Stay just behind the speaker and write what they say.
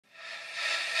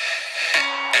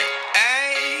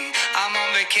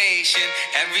vacation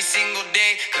every single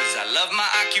day, cause I love my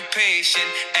occupation.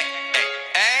 Ay, ay,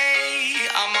 ay,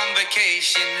 I'm on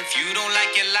vacation. If you don't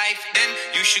like your life, then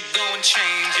you should go and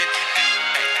change it. Ay,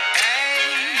 ay,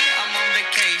 ay, I'm on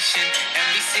vacation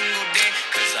every single day,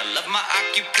 cause I love my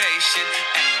occupation.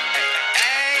 Ay, ay,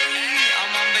 ay,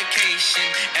 I'm on vacation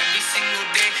every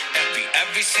single day,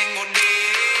 every single day.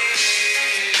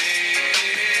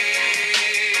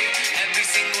 Every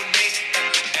single day,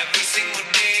 every single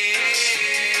day.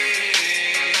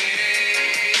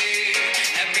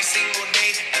 Every single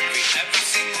day, every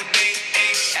single day.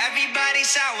 Everybody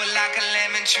sour like a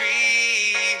lemon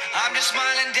tree. I'm just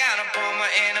smiling down upon my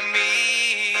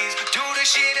enemies. Do the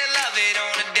shit and love it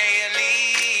on a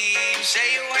daily. You say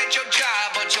you hate your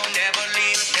job, but you'll never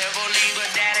leave, never leave. But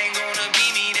that ain't gonna be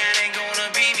me, that ain't gonna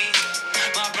be me.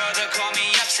 My brother called me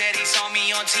up, said he saw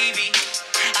me on TV.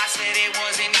 I said it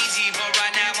wasn't easy, but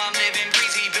right now I'm living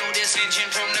breezy. Build this engine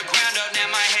from the ground up, now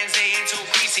my hands, they ain't too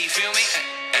greasy, feel me?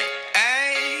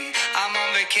 Ay, I'm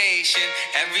on vacation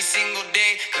every single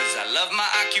day, cause I love my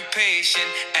occupation.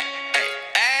 Ay, ay,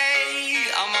 ay,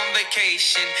 I'm on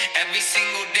vacation every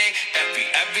single day,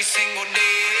 every single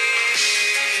day.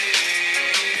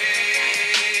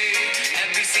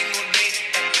 Every single day,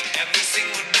 every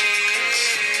single day.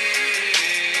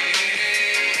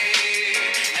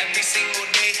 Every single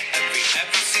day,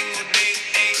 every single day.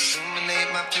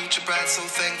 Illuminate my future bright, so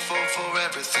thankful for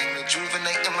everything.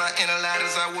 Rejuvenating my inner light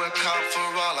as I work hard for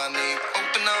all I need.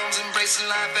 Open arms, embracing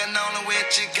life and all of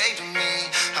which you gave to me.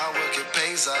 Hard work, it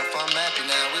pays off, I'm happy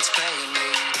now, it's paying me.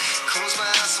 Close my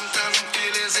eyes, sometimes I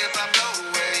feel as if I blow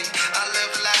away. I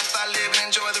live the life I live and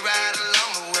enjoy the ride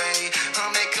along the way. I'll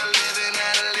make a living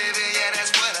out of living, yeah, that's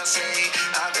what I say.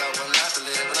 I got one life to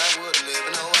live and I wouldn't live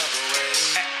in no other way.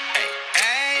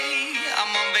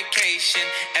 I'm on vacation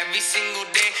every single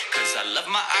day, cause I love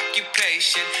my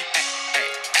occupation. Ay, ay,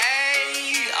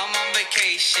 ay, I'm on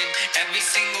vacation every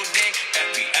single day,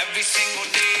 every single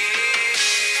day.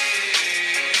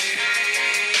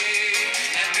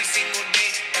 Every single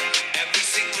day, every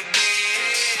single day.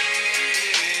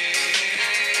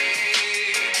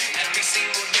 Every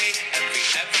single day,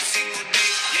 every single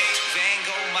day. Yeah, Van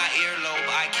Gogh, my earlobe,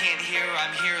 I can't hear,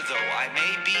 I'm here though. I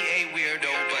may be a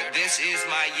weirdo, but this is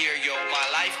my year, yo. My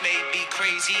life may be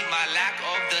crazy, my lack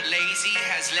of the lazy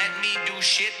has let me do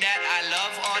shit that I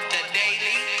love on the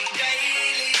daily.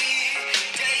 Daily,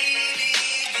 daily,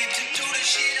 get to do the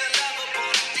shit I love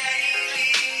upon a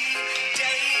daily.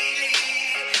 Daily,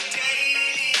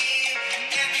 daily,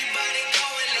 everybody go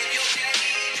and live your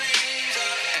daydreams.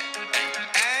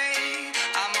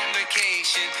 I'm on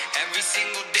vacation every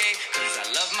single day, cause I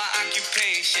love my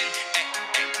occupation.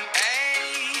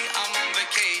 I'm on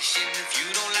vacation. If you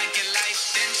don't like your life,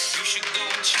 then you should go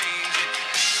and change it.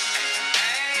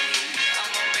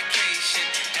 I'm on vacation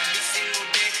every single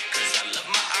day, cause I love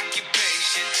my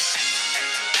occupation.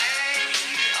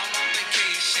 I'm on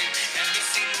vacation every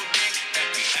single day,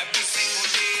 every single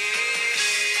day.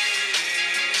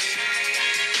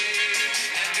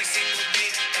 Every single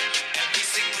day, every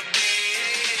single day.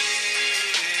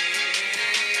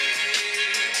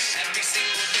 Every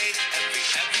single day, every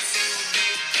single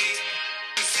day.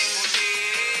 Every single day.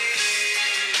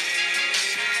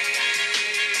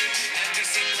 Every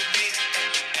single day,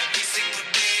 every single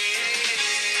day.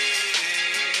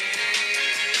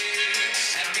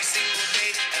 Every single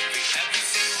day, every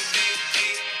single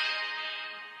day.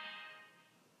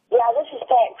 Yeah, this is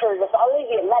Pat Curtis. I'll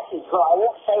leave you a message, so I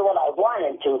won't say what I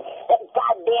wanted to. That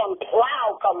goddamn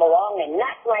plow come along and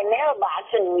knocked my mailbox,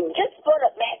 and we just put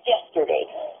it back yesterday.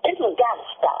 This has got to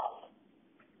stop.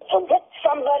 So get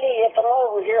somebody to come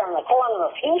over here on the corner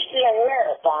of Houston and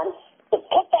Marathon to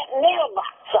put that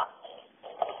mailbox up.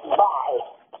 Bye.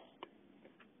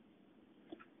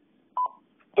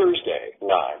 Thursday,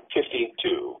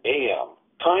 9:52 a.m.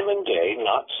 Time and day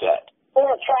not set. I'm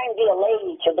going to try and be a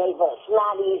lady today, but it's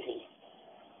not easy.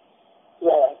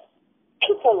 The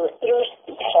people that use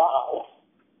the plow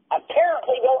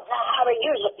apparently don't know how to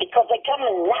use it because they come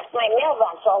and knock my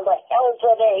mailbox all the hell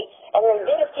today, and they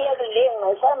did it the other day, and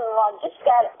my son-in-law just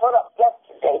got it put up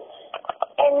yesterday,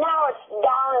 and now it's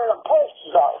down and the post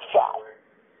is all shot.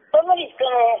 Somebody's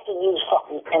going to have to do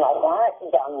something, and I want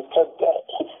it done today.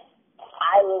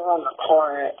 I live on the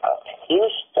corner of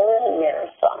Houston and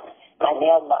Marathon. My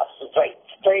mailbox is right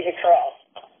straight across.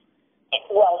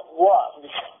 Well, it was.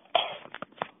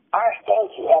 All right,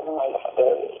 thank you. Have a nice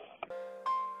day.